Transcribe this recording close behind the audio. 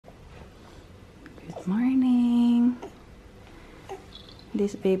Morning.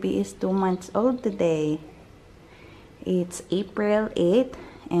 This baby is 2 months old today. It's April 8th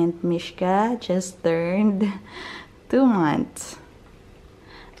and Mishka just turned 2 months.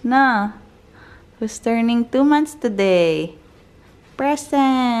 No, who's turning 2 months today?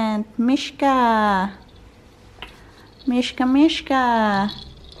 Present, Mishka. Mishka, Mishka.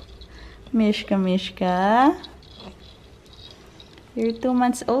 Mishka, Mishka. You're 2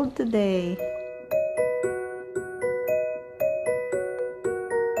 months old today.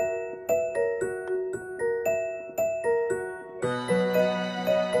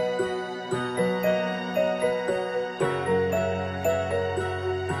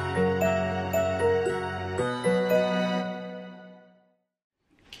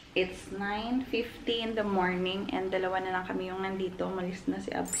 It's 9:50 in the morning and dalawa na lang kami yung nandito. Malis na si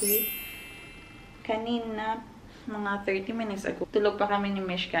Abhi. Kanina, mga 30 minutes ago, tulog pa kami ni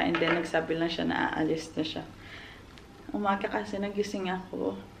Mishka and then nagsabi lang siya na aalis na siya. Umaga kasi nagising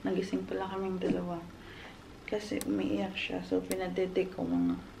ako. Nagising pala kaming dalawa. Kasi umiiyak siya. So, pinadede ko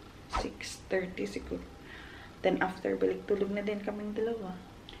mga 6:30 siguro. Then after, balik tulog na din kaming dalawa.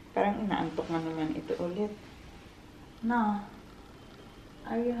 Parang inaantok na naman ito ulit. No.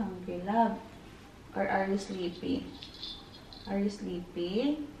 Are you hungry, love? Or are you sleepy? Are you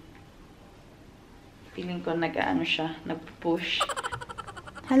sleepy? Feeling ko nag-ano siya, nag-push.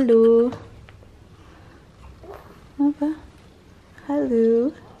 Hello? Ano ba?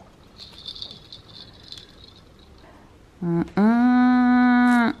 Hello?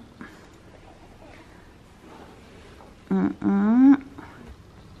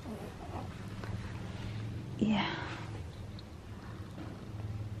 Yeah.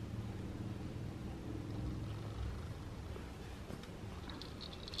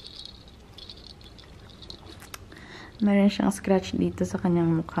 Meron siyang scratch dito sa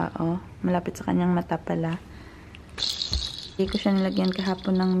kanyang mukha, oh. Malapit sa kanyang mata pala. Hindi ko siya nilagyan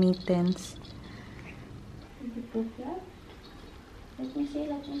kahapon ng mittens. Let me see,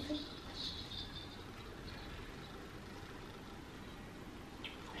 let me see.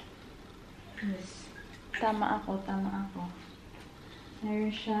 Yes. Tama ako, tama ako. Meron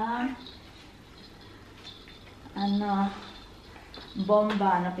siyang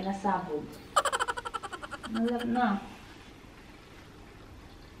bomba na pinasabog. Malap na.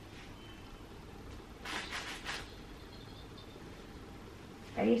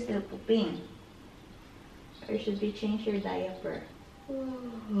 Are you still pooping? Or should we change your diaper?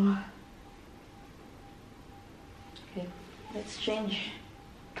 Okay, let's change.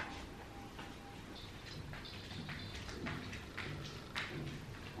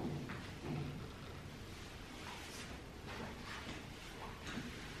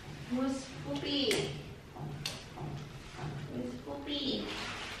 Who's poopy? Who's poopy?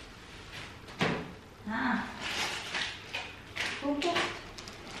 Ah. Poop.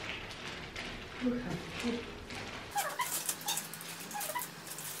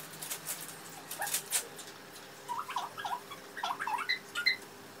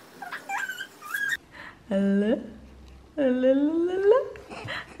 Hello? Hello?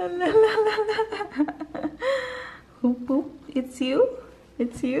 Who poop? It's you?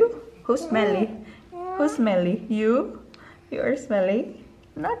 It's you? Who's smelly? Who's smelly? You? You are smelly?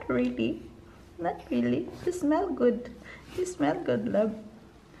 Not really. Not really. You smell good. You smell good, love.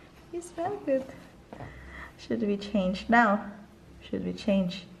 You smell good. Should we change now? Should we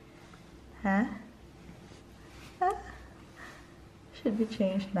change? Huh? Huh? Should we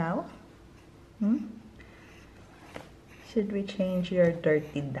change now? Hmm? Should we change your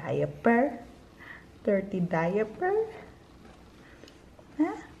dirty diaper? Dirty diaper?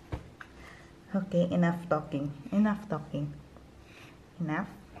 Huh? Okay, enough talking. Enough talking. Enough?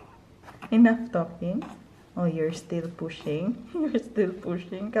 Enough talking? Oh, you're still pushing. You're still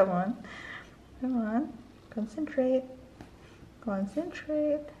pushing. Come on. Come on. Concentrate.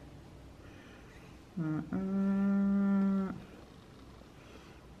 Concentrate.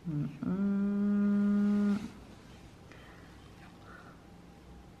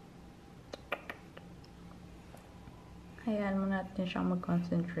 Hayaan mo natin siyang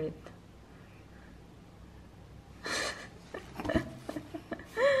mag-concentrate.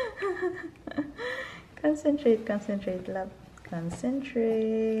 Concentrate, concentrate, love.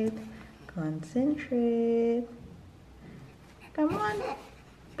 Concentrate. Concentrate. Come on.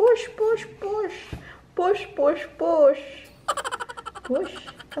 Push, push, push. Push, push, push. Push.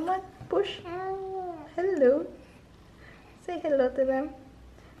 Come on, push. Hello. Say hello to them.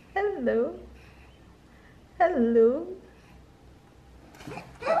 Hello. Hello.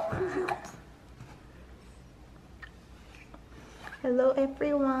 Hello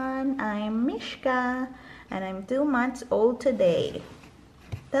everyone, I'm Mishka and I'm 2 months old today.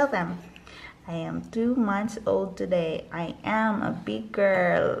 Tell them, I am 2 months old today. I am a big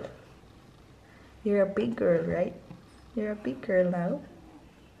girl. You're a big girl, right? You're a big girl now?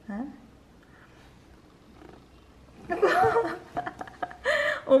 Huh?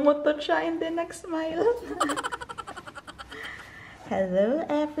 Umutot siya and then nag-smile. Hello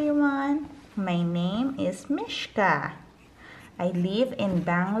everyone, my name is Mishka. I live in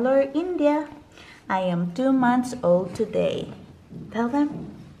Bangalore, India. I am 2 months old today. Tell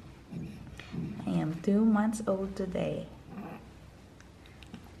them, I am 2 months old today.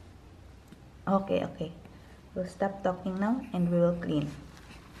 Okay. We'll stop talking now and we will clean.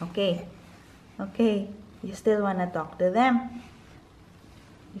 Okay. You still wanna talk to them?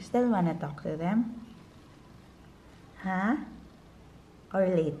 You still wanna talk to them? Huh? Or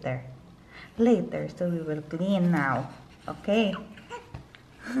later? Later, so we will clean now. Okay.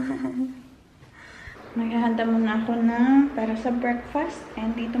 Maghahanda muna ako na para sa breakfast.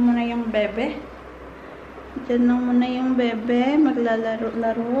 And dito muna yung bebe. Diyan lang muna yung bebe.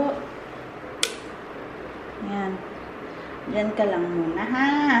 Maglalaro-laro. Ayan. Diyan ka lang muna, ha?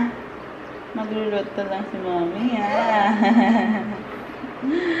 Magluluto lang si mommy, ha?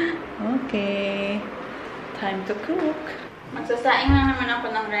 Okay. Time to cook. Magsasaing lang naman ako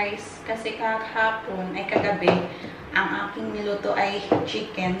ng rice. Kasi kagabi, ang aking niluto ay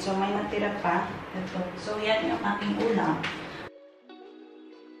chicken. So, may natira pa. Ito. So, yan yung aking ulam.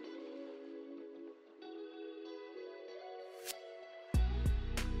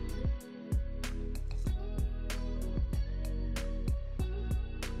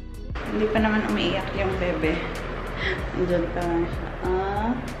 Hindi pa naman umiiyak yung bebe. Andiyan pa lang siya.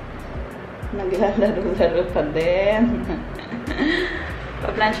 Naglalaro-laro pa din.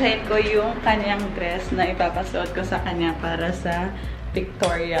 Paplansyahin ko yung kanyang dress na ipapasuot ko sa kanya para sa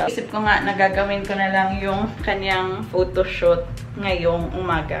pictorial. Isip ko nga, nagagawin ko na lang yung kanyang photoshoot ngayong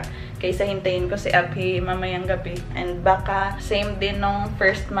umaga. Kaysa hintayin ko si Abhi mamayang gabi. And baka same din nung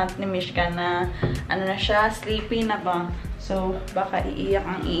first month ni Mishka na ano na siya, sleepy na ba? So, baka iiyak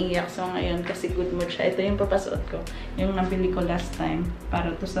ang iiyak. So, ngayon, kasi good mood siya. Ito yung papasuot ko. Yung nabili ko last time.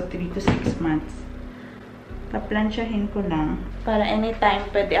 Para to sa 3 to 6 months. Paplansyahin ko lang. Para anytime,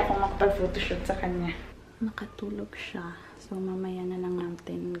 pwede akong makapag-photoshoot sa kanya. Nakatulog siya. So, mamaya na lang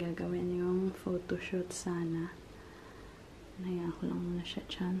natin gagawin yung photoshoot sana. Naya ko lang muna siya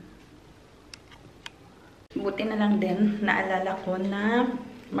dyan. Buti na lang din, naalala ko na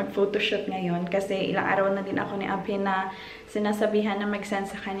mag-photoshoot ngayon kasi ilang araw na din ako ni Abhi na sinasabihan na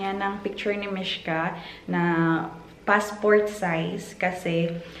mag-send sa kanya ng picture ni Mishka na passport size kasi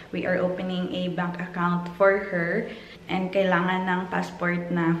we are opening a bank account for her and kailangan ng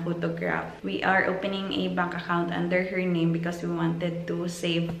passport na photograph. We are opening a bank account under her name because we wanted to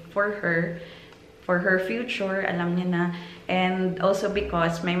save for her future, alam niya na, and also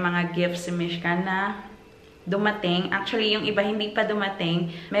because may mga gifts si Mishka na dumating. Actually, yung iba hindi pa dumating.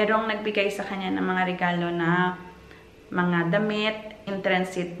 Merong nagbigay sa kanya ng mga regalo na mga damit, in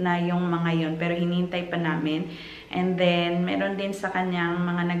transit na yung mga yun. Pero hinihintay pa namin. And then, meron din sa kanyang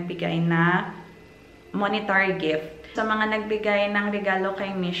mga nagbigay na monetary gift. Sa mga nagbigay ng regalo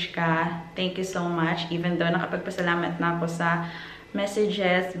kay Mishka, thank you so much. Even though nakapagpasalamat na ako sa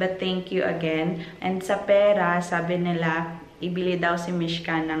messages, but thank you again. And sa pera, sabi nila, ibili daw si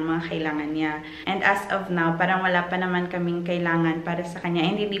Mishka ng mga kailangan niya. And as of now, parang wala pa naman kaming kailangan para sa kanya.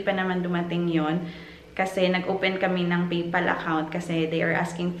 And hindi pa naman dumating yon kasi nag-open kami ng PayPal account kasi they are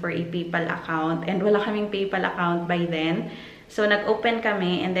asking for a PayPal account. And wala kaming PayPal account by then. So, nag-open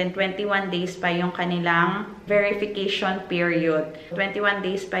kami and then 21 days pa yung kanilang verification period. 21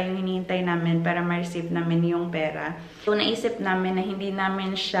 days pa yung hinihintay namin para ma-receive namin yung pera. So, naisip namin na hindi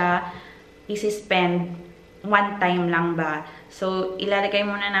namin siya isi-spend one time lang ba. So, ilalagay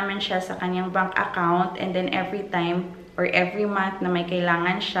muna namin siya sa kanyang bank account and then every time or every month na may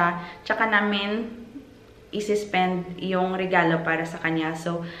kailangan siya, tsaka namin isi-spend yung regalo para sa kanya.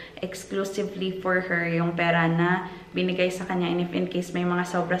 So, exclusively for her yung pera na binigay sa kanya. And if in case may mga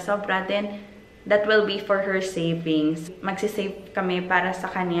sobra-sobra, then that will be for her savings. Magsisave kami para sa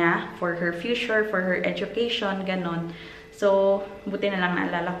kanya, for her future, for her education, ganon. So, buti na lang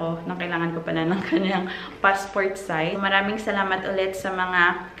naalala ko na kailangan ko pala ng kanyang passport size. Maraming salamat ulit sa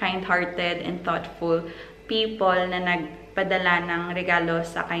mga kind-hearted and thoughtful people na nagpadala ng regalo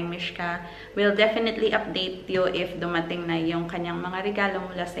sa kay Mishka. We'll definitely update you if dumating na yung kanyang mga regalo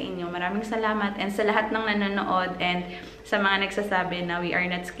mula sa inyo. Maraming salamat and sa lahat ng nanonood and sa mga nagsasabi na we are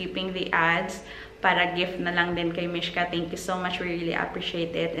not skipping the ads para gift na lang din kay Mishka. Thank you so much. We really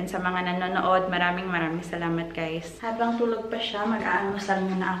appreciate it. And sa mga nanonood, maraming salamat guys. Habang tulog pa siya, mag-aanusal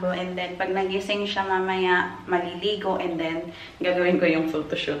muna ako. And then, pag nagising siya mamaya, maliligo. And then, gagawin ko yung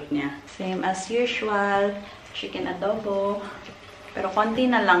photoshoot niya. Same as usual. Chicken adobo. Pero konti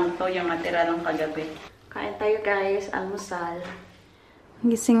na lang to yung natira lang kagabi. Kain tayo guys. Almusal.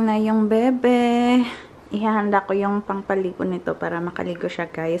 Gising na yung bebe. Ihahanda ko yung pangpaligo nito para makaligo siya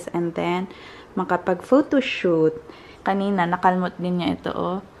guys. And then, makapag-photoshoot. Kanina, nakalmot din niya ito,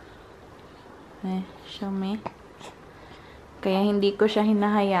 oh. Show me. Kaya hindi ko siya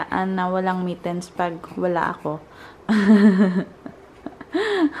hinahayaan na walang mittens pag wala ako.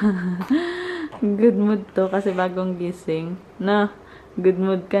 Good mood to kasi bagong gising. No? Good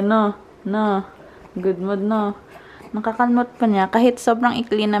mood ka, no? No? Good mood, no? Nakakalmot pa niya. Kahit sobrang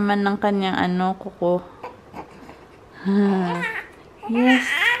ikli naman ng kanyang kuko. Yes.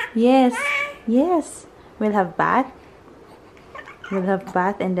 Yes. Yes. We'll have bath. We'll have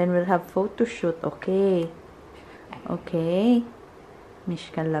bath and then we'll have photo shoot. Okay. Okay.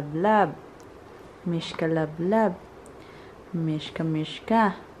 Mishka love love. Mishka love love. Mishka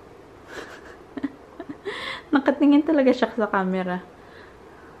Mishka. Nakatingin talaga siya sa camera.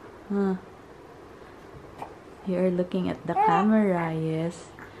 You are looking at the camera.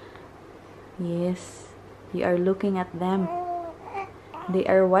 Yes. Yes. You are looking at them. They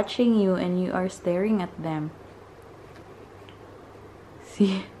are watching you and you are staring at them.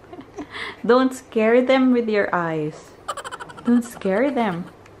 See? Don't scare them with your eyes. Don't scare them.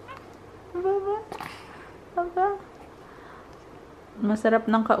 Aba.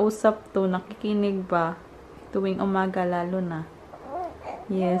 Masarap ng kausap to. Nakikinig ba? Tuwing umaga lalo na.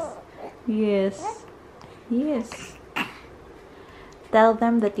 Yes. Yes. Yes. Tell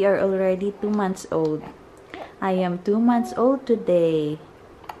them that you are already 2 months old. I am 2 months old today.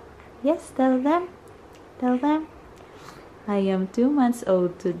 Yes, tell them. Tell them. I am 2 months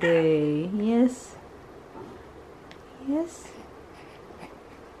old today. Yes. Yes.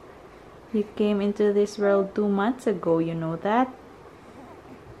 You came into this world 2 months ago. You know that?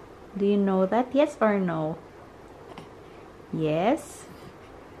 Do you know that? Yes or no? Yes.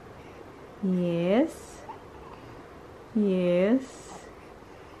 Yes. Yes.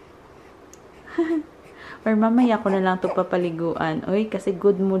 Or mamaya ko na lang ito papaliguan. Uy, kasi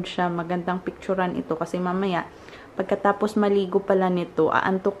good mood siya. Magandang picturean ito. Kasi mamaya, pagkatapos maligo pala nito,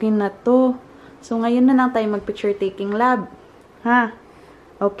 aantukin na to. So, ngayon na lang tayo mag-picture taking lab. Ha?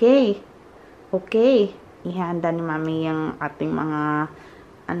 Okay. Okay. Ihanda ni mami yung ating mga,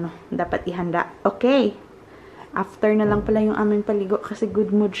 dapat ihanda. Okay. After na lang pala yung aming paligo kasi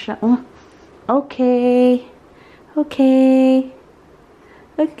good mood siya. Oh. Okay. Okay.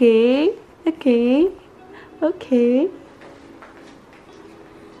 Okay. Okay. Okay.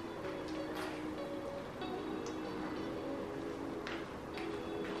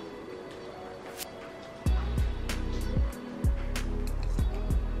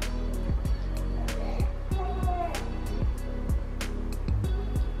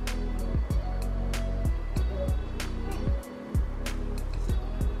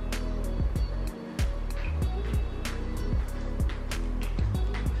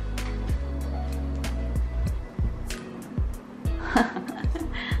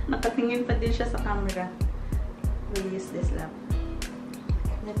 Nakatingin pa din siya sa camera. We'll use this lamp.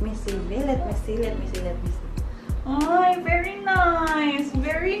 Let me see. Let me see. Let me see. Let me see. Oh, very nice.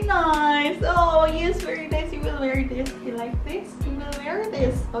 Very nice. Oh, yes, very nice. You will wear this. You like this? You will wear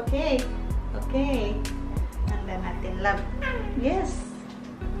this. Okay. Okay. Handa natin love. Yes.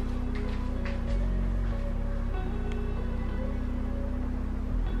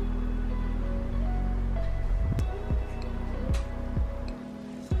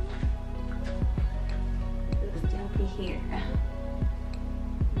 Here.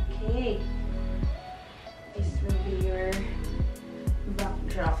 Okay. This will be your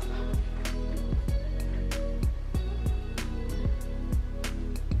backdrop.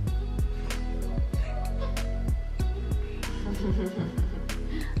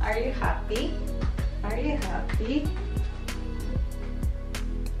 Are you happy? Are you happy?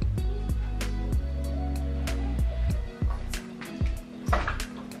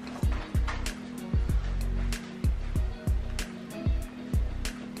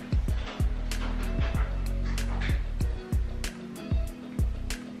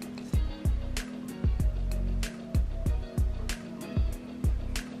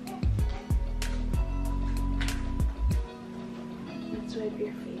 Wipe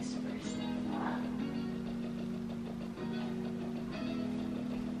your face first.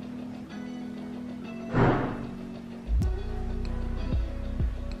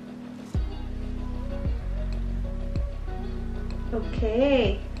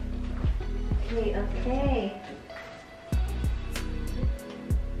 Okay. Okay, okay.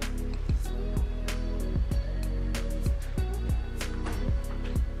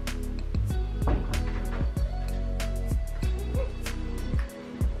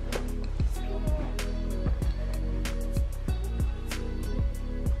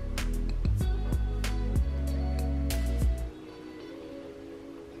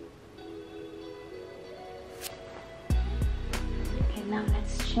 Now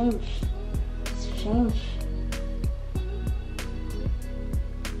let's change. Let's change.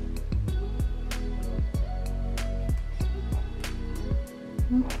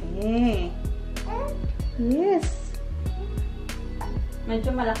 Okay. Yes.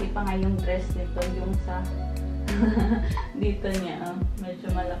 Medyo malaki pa nga yung dress nito, yung sa dito niya. Oh.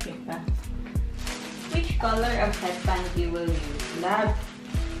 Medyo malaki pa. Which color of headband you will use? Love.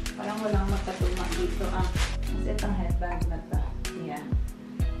 Parang walang magkatuma dito. Kasi itong headband na to. Yeah.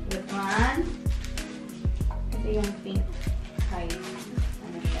 That one. Ito yung pink. High.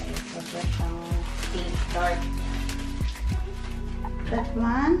 Ano siya? Ito siyang pink dark. That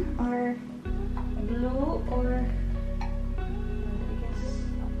one. Or blue. Or I guess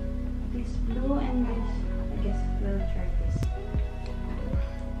this blue and this. I guess we'll try this.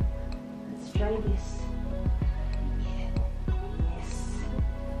 Let's try this. Yes.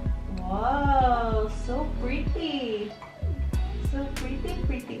 Wow. So pretty. So pretty,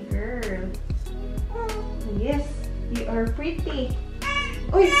 pretty girl. Yes, you are pretty.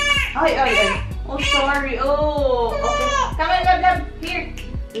 Uy! Ay, ay, ay. Oh, sorry. Oh, okay. Come on, love, love. Here.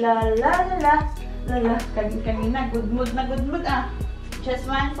 La, la, la, la. La, la. Kanina, good mood na good mood, Just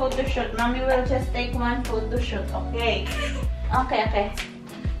one photo shoot. Mommy will just take one photo shoot, okay? Okay, okay.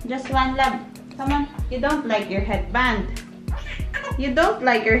 Just one, love. Come on. You don't like your headband. You don't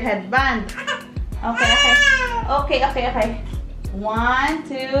like your headband. Okay, okay. Okay, okay, okay. 1,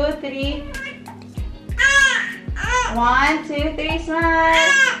 2, 3. 1, 2, 3,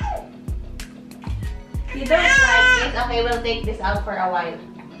 smile. You don't like this? Okay, we'll take this out for a while.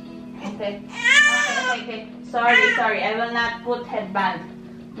 Okay. Okay, okay. Sorry, sorry. I will not put headband.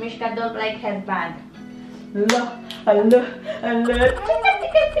 Mishka don't like headband. La, ala, ala,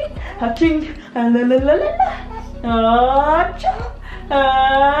 haching, ala, la, la, la, la. Hachu,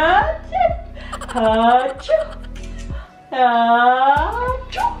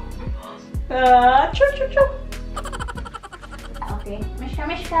 hachu, hachu. Okay, Mishka,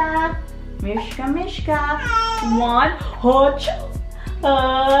 Mishka. Mishka, Mishka. 1, hachu,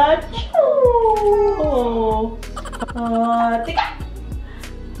 hachu. Tika.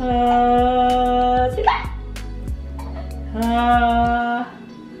 Tika.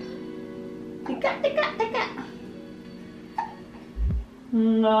 Tika, tika, tika.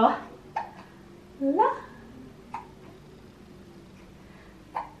 La. La.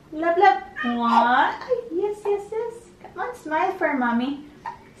 Love, love. 1. Yes, yes, yes. Come on, smile for mommy.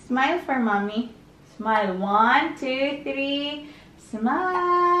 Smile for mommy. Smile. 1, 2, 3.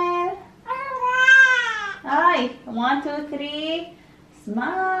 Smile. Ay. 1, 2, 3.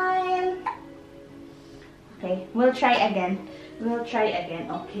 Smile. Okay, we'll try again. We'll try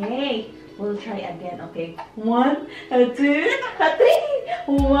again. Okay. We'll try again. Okay. 1, 2, 3.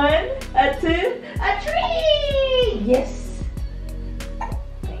 1, 2, 3. Yes.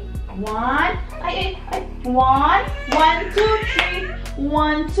 1, 1, 1, 2, 3,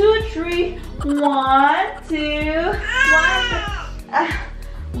 1, 2, 3, 1, 2,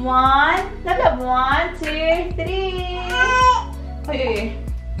 1, 1, 2, 3. Okay,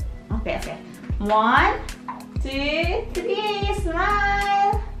 okay. 1, 2, 3,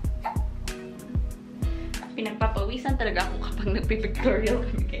 smile. Pinagpapawisan talaga ako kapag nagpipictorial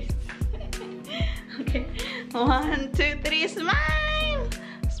kami, guys. Okay. 1, 2, 3, smile.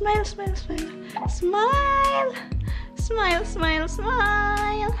 Smile, smile, smile. Smile. Smile, smile,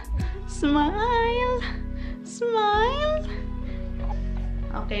 smile. Smile. Smile.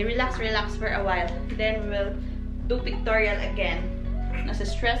 Okay, relax, relax for a while. Then we'll do pictorial again.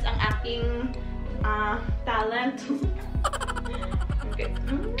 Nasa-stress ang aking talent. Okay.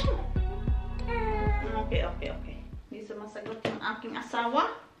 Okay, okay, okay. Hindi sumasagot ang aking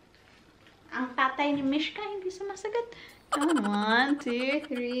asawa. Ang tatay ni Mishka hindi sumasagot. Come on, 1, 2,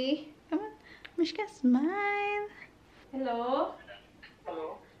 3. Come on. Mishka, smile. Hello?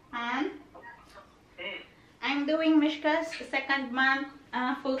 Hello? Han? I'm doing Mishka's second month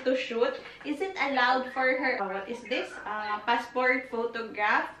photo shoot. Is it allowed for her? What is this? Passport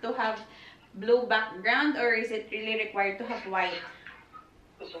photograph to have blue background, or is it really required to have white?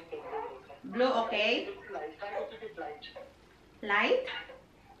 Blue, okay? Light?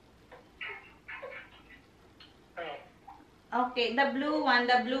 Okay, the blue one,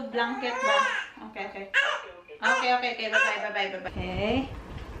 the blue blanket ba? Okay, okay. Okay. Bye-bye. Okay.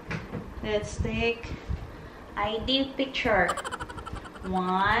 Let's take ID picture.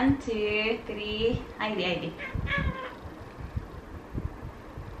 1, 2, 3. ID.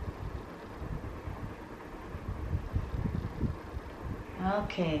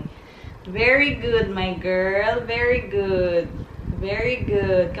 Okay. Very good, my girl. Very good.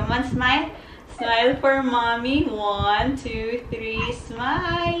 Come on, smile. Smile for mommy. 1, 2, 3.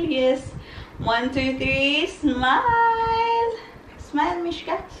 Smile. Yes. 1, 2, 3. Smile. Smile,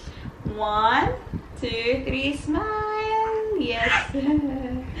 Mishka. 1, 2, 3. Smile. Yes.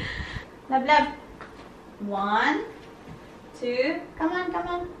 Love. 1, 2. Come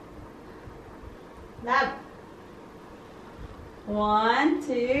on. Love. 1,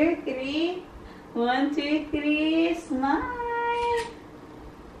 2, 3. 1, 2, 3. Smile.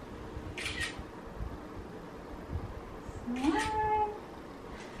 Smile.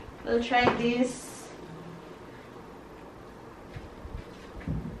 We'll try this.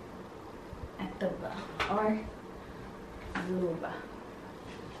 Ito ba? Or blue ba?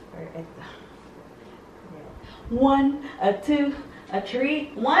 Or ito. 1, 2,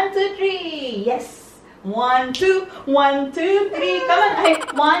 3. 1, 2, 3. Yes. 1, 2, 1, 2, 3.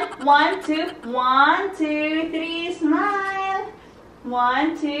 Come on. 1, 2, 1, 2, 3. Smile.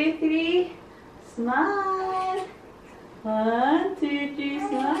 1, 2, 3. Smile. 1, 2, 3.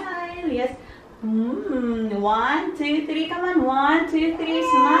 Smile. Yes. 1, 2, 3. Come on. 1, 2, 3.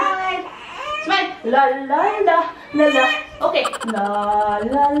 Smile. Smile. La. Okay. La.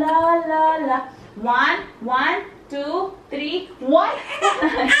 1, 2, 3. 1.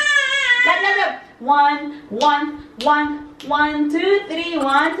 Love. 1, 2, 3.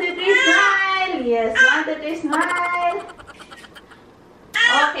 1, 2, 3. Smile. Yes. 1, 2, 3. Smile.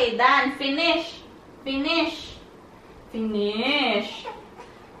 Okay, done. Finish. 1,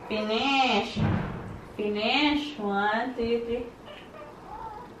 2, 3.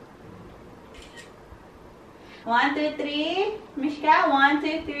 1, 2, 3. Mishka. 1,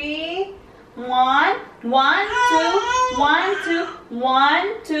 2, 3. 1, 2,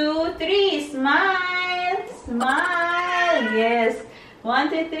 1, 2, 3. Smile. Yes. 1,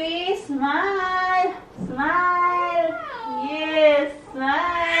 2, 3. Smile. Yes.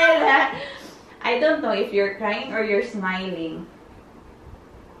 Smile. I don't know if you're crying or you're smiling.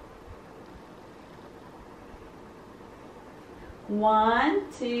 One,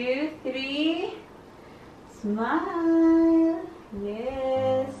 two, three. Smile.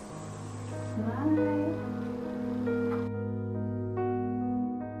 Yes. Smile.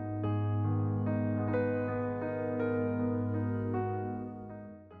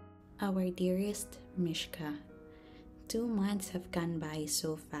 Our dearest Mishka, 2 months have gone by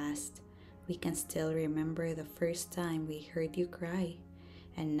so fast. We can still remember the first time we heard you cry.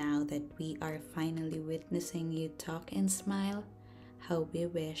 And now that we are finally witnessing you talk and smile, how we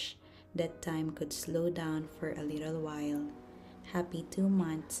wish that time could slow down for a little while. Happy 2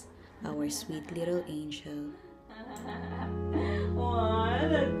 months, our sweet little angel. 1, 2,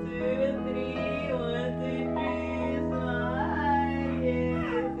 3. 1, 2, 3. Smile.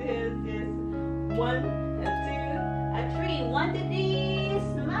 Yes. 1, 2, 3. 1, 2, 3.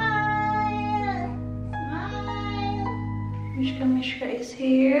 Smile. Mishka is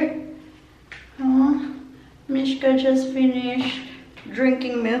here. Mishka just finished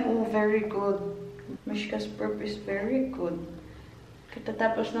drinking milk. Oh, very good. Mishka's burp is very good.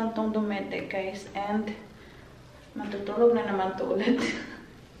 Katatapos lang tong dumete, guys. And matutulog na naman to ulit.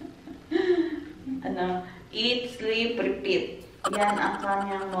 Eat, sleep, repeat. Yan ang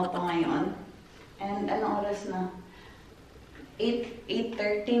kanyang motto ngayon. And anong oras na?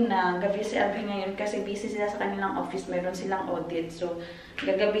 8:30 na. Gabi si Abhi ngayon kasi busy sila sa kanilang office. Meron silang audit. So,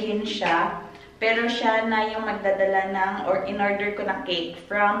 gagabihin siya. Pero siya na yung magdadala ng, or in-order ko na cake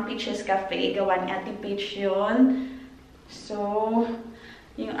from Peaches Cafe. Gawa ni Ate Peach yun. So,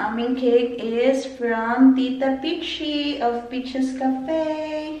 yung aming cake is from Tita Peachy of Peaches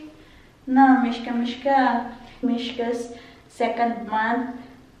Cafe. Na, Mishka. Mishka's second month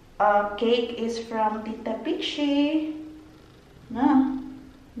cake is from Tita Peachy. Na,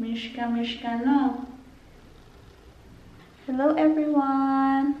 Mishka, no. Hello,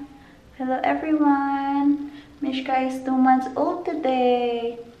 everyone. Mishka is 2 months old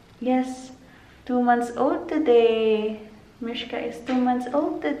today. Yes, 2 months old today. Mishka is 2 months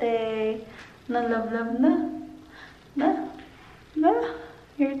old today. No, love, no.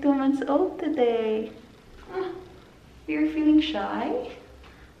 You're 2 months old today. You're feeling shy?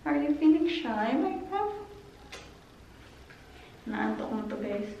 Are you feeling shy, my love? Naantok mo to,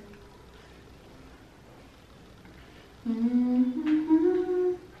 guys. Yung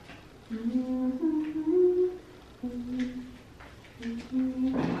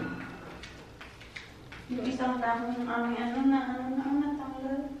isang dahon ng aming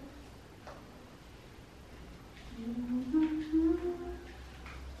natanggal.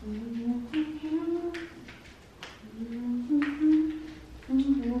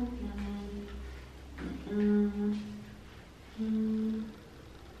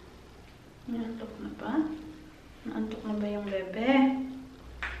 Naantok na ba? Naantok na ba yung bebe?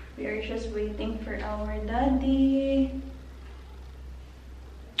 We are just waiting for our daddy.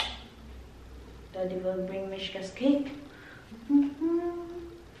 Daddy will bring Mishka's cake.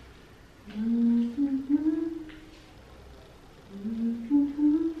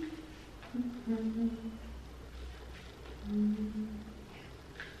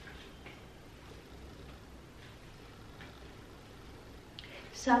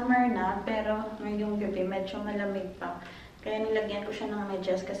 Summer na, pero ngayong gabi medyo malamig pa. Kaya nilagyan ko siya ng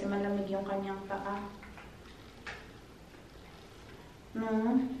medyas kasi malamig yung kanyang paa.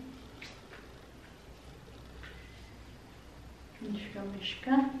 No?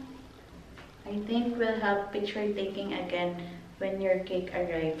 Mishka. I think we'll have picture taking again when your cake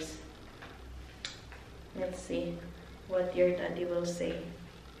arrives. Let's see what your daddy will say.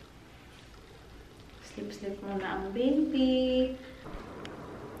 Sleep muna ang baby.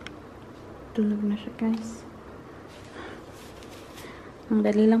 Tulog na siya, guys. Ang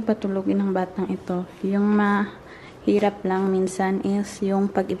dali lang patulogin ng batang ito. Yung mahirap lang minsan is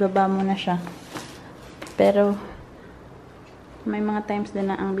yung pag-ibaba mo na siya. Pero may mga times din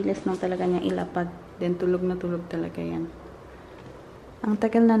na ang bilis nung talaga niya ilapag. Then tulog na tulog talaga yan. Ang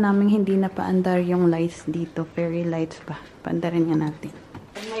tagal na namin hindi na paandar yung lights dito. Fairy lights pa. Paandarin nga natin.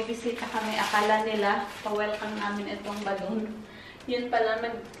 Pag may bisita kami, akala nila pa-welcome namin itong balloon. Yun pala,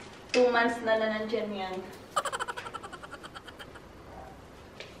 2 months na nandyan yan.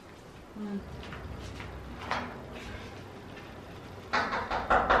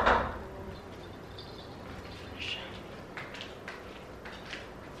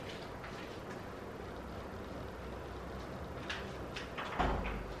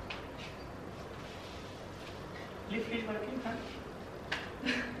 Lift is working, huh?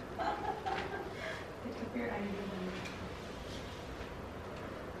 Take up your eye.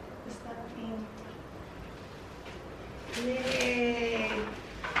 Yay!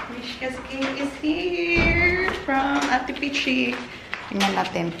 Mishka's cake is here from Ate Pichi. Tingnan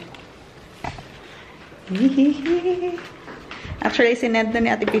natin. Actually, sinend na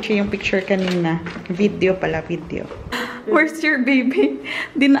ni Ate Pichi yung picture kanina. Video pala, video. Where's your baby?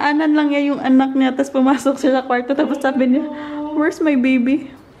 Dinaanan lang niya yung anak niya, tapos pumasok siya sa kwarto, tapos sabi niya, where's my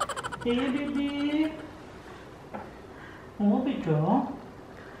baby? Hey, baby. Oh, Mishka.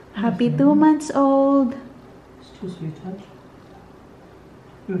 Happy 2 months old. It's too sweet, huh?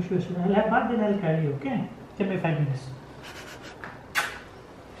 Sure. I'll have bath, then I'll carry you, okay? Give me 5 minutes.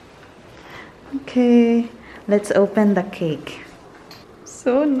 Okay, let's open the cake.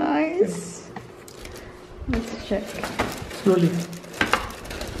 So nice. Let's check. Slowly.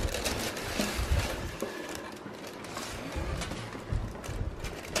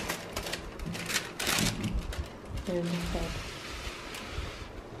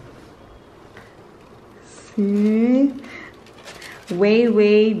 See?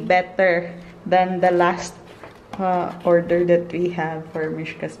 Way better than the last order that we have for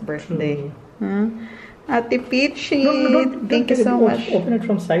Mishka's birthday. Ate Peachy, No, thank you so much. Open it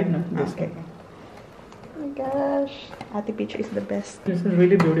from side now. Okay. Oh my gosh, Ate Peachy is the best. This is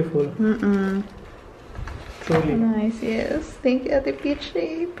really beautiful. Truly. Nice, yes. Thank you, Ate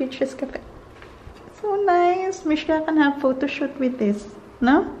Peachy. Peaches Cafe. So nice. Mishka can have photo shoot with this,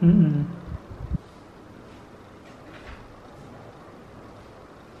 no?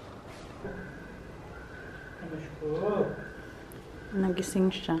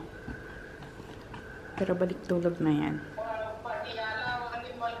 Nagising siya. Pero balik tulog na yan.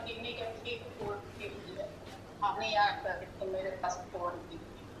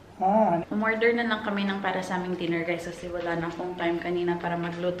 Umorder na lang kami ng para sa aming dinner, guys, kasi wala na akong time kanina para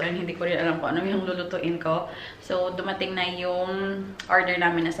magluto and hindi ko rin alam kung ano yung lulutuin ko. So, dumating na yung order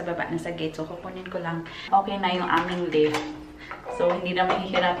namin na sa baba na sa gate. So, kukunin ko lang. Okay na yung aming lift. So, hindi na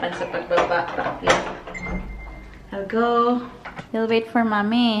mahihirapan sa pagbaba. I'll go. We'll wait for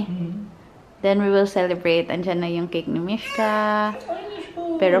mommy. Then we will celebrate. Andyan na yung cake ni Mishka.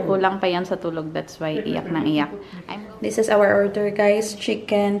 Pero kulang pa yan sa tulog. That's why iyak nang iyak. This is our order, guys.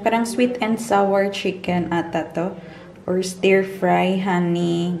 Chicken. Parang sweet and sour chicken ata to. Or stir fry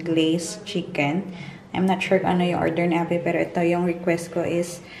honey glazed chicken. I'm not sure ano yung order ni Abby. Pero ito yung request ko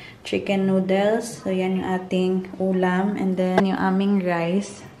is chicken noodles. So, yan yung ating ulam. And then, yung aming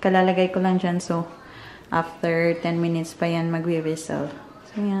rice. Kalalagay ko lang dyan. So, after 10 minutes pa yan magwi-whistle.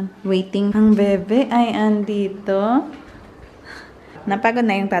 So, yan. Waiting. Ang bebe ay andito. Napagod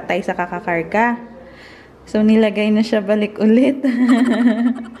na yung tatay sa kakakarga. So, nilagay na siya balik ulit.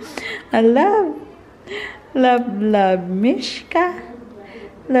 I love Mishka.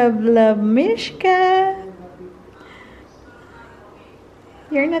 Love Mishka.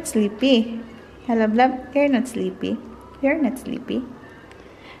 You're not sleepy. Hello, love. You're not sleepy. You're not sleepy.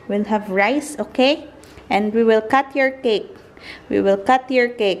 We'll have rice, okay? And we will cut your cake. We will cut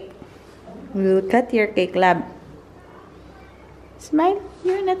your cake. We will cut your cake, love. Smile.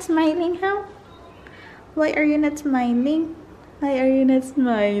 You're not smiling, how? Why are you not smiling? Why are you not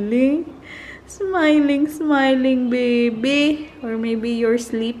smiling? Smiling, baby. Or maybe you're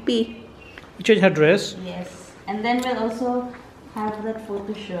sleepy. You change her dress? Yes. And then we'll also have that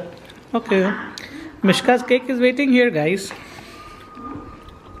photo shoot. Okay. Mishka's cake is waiting here, guys.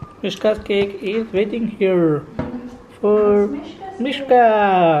 Mishka's cake is waiting here for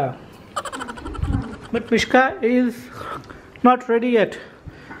Mishka. But Mishka is not ready yet.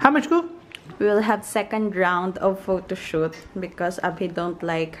 How much go? We will have second round of photo shoot because Abhi don't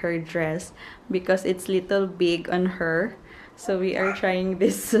like her dress because it's little big on her. So we are trying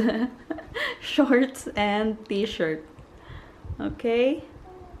this shorts and t-shirt. Okay?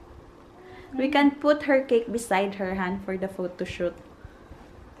 We can put her cake beside her hand for the photo shoot.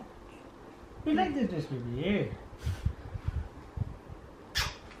 You like this dress, baby? I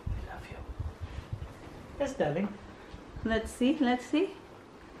love you. Yes, darling. Let's see.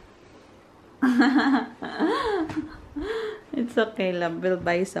 It's okay, love. We'll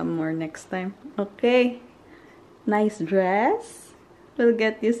buy some more next time. Okay. Nice dress. We'll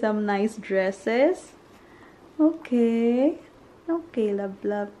get you some nice dresses. Okay. Okay, love.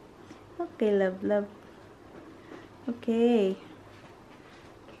 Okay, love. Okay.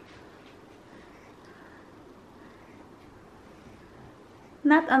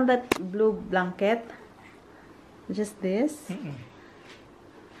 Not on that blue blanket. Just this.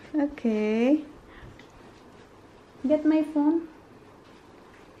 Okay. Get my phone.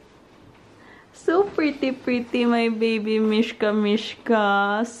 So pretty, my baby Mishka.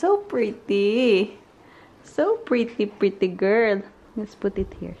 So pretty. So pretty girl. Let's put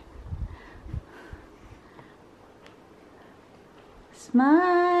it here.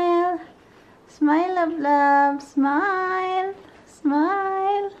 Smile. Smile, love. Smile.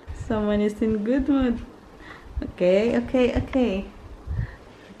 Someone is in good mood. Okay.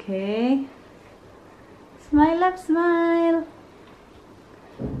 Smile, love, smile.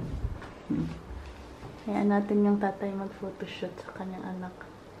 Kaya natin yung tatay mag-photoshoot sa kanyang anak.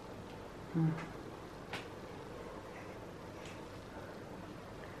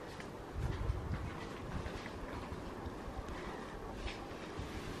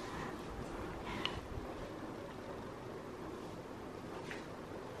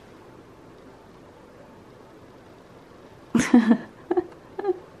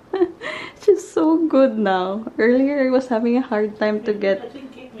 She's so good now. Earlier, I was having a hard time to get...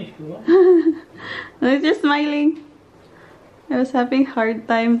 No, just smiling. I was having a hard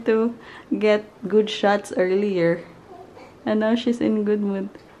time to get good shots earlier. And now she's in good mood.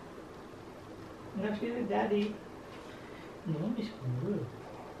 Now she's with daddy. No, it's good.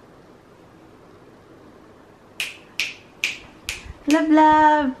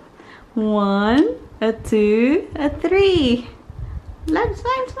 Love. 1, 2, 3. Love,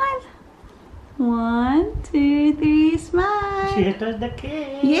 smile. 1, 2, 3, smile. She has touched the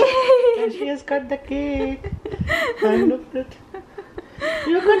cake. Yay! And she has cut the cake. And look at it.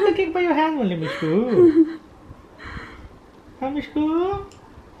 You cut the cake by your hand only, Mishku. Huh, Mishku?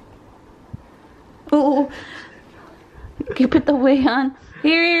 Oh, keep it away, hon.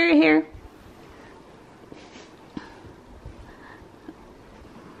 Here.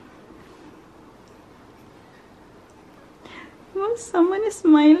 Oh, someone is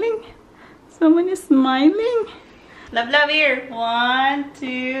smiling. Love here. 1,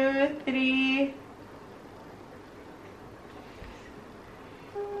 2, 3.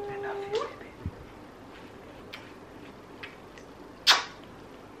 I love you, baby.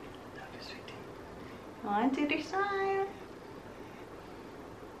 Love you, sweetie. 1, 2, 3, smile.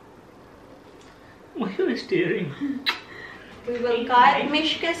 Why are you staring? We will Pink cut knife.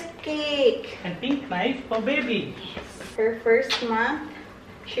 Mishka's cake. And pink knife for baby. Her first month,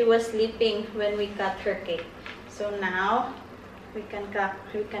 she was sleeping when we cut her cake. So now we can cut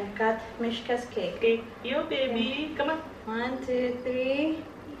Mishka's cake. Okay, yo baby, come on. 1, 2, 3.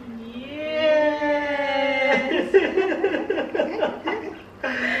 Yes.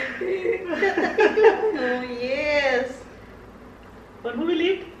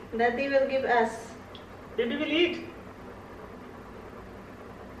 Daddy will give us. Daddy will eat.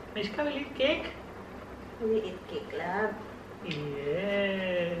 Mishka will eat cake. We eat cake, love.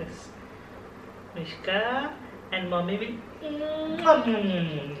 Yes. Mishka and mommy will.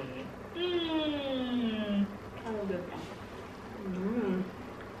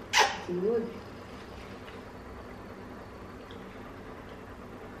 Good.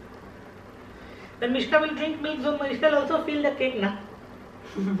 When Mishka will drink milk, so Mishka will also feel the cake, na?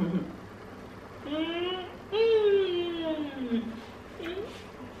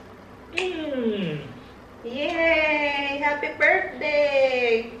 Yay! Happy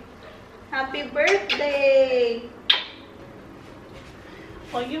birthday! Happy birthday!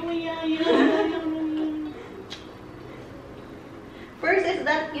 First is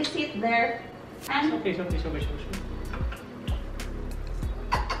that you sit there and Okay.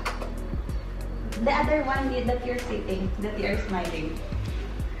 the other one that you're sitting, that you're smiling.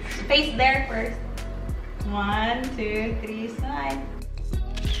 Face there first. 1, 2, 3, smile.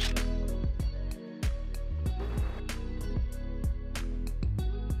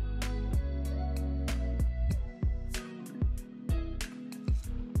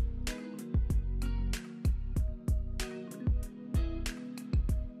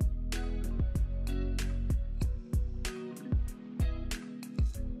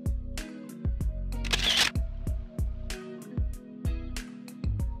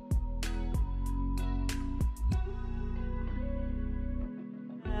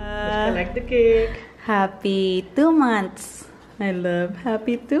 Mishka like the cake. Happy 2 months. I love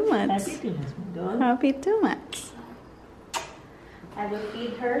happy 2 months. Happy to my doll. Happy 2 months. I will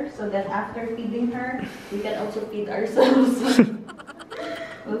feed her so that after feeding her, we can also feed ourselves.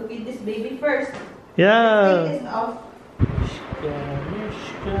 We'll feed this baby first. Yeah. This is off.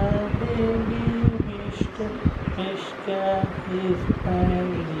 Mishka, baby, Mishka, Mishka is my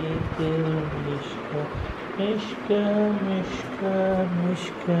little Mishka. Mishka, Mishka,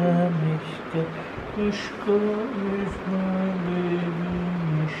 Mishka, Mishka, Mishka is my baby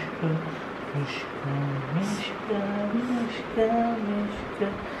Mishka. Mishka, Mishka, Mishka, Mishka,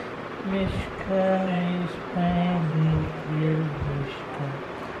 Mishka is my little Mishka.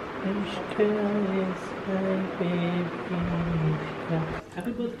 Mishka is my baby Mishka.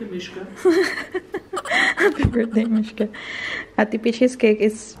 Happy birthday, Mishka. Happy birthday, Mishka. Ate Peach's cake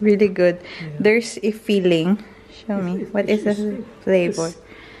is really good. Yeah. There's a feeling. Show me. What is the flavor?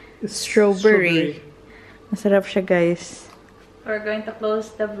 It's Strawberry. Masarap siya, guys. We're going to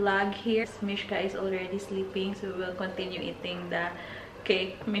close the vlog here. Mishka is already sleeping, so we'll continue eating the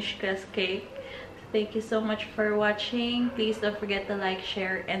cake, Mishka's cake. Thank you so much for watching. Please don't forget to like,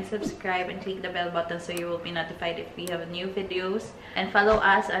 share, and subscribe, and click the bell button so you will be notified if we have new videos. And follow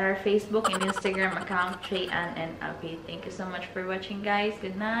us on our Facebook and Instagram account, JayAnn and Abhi. Thank you so much for watching, guys.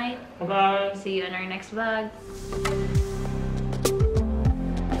 Good night. Bye-bye. See you on our next vlog.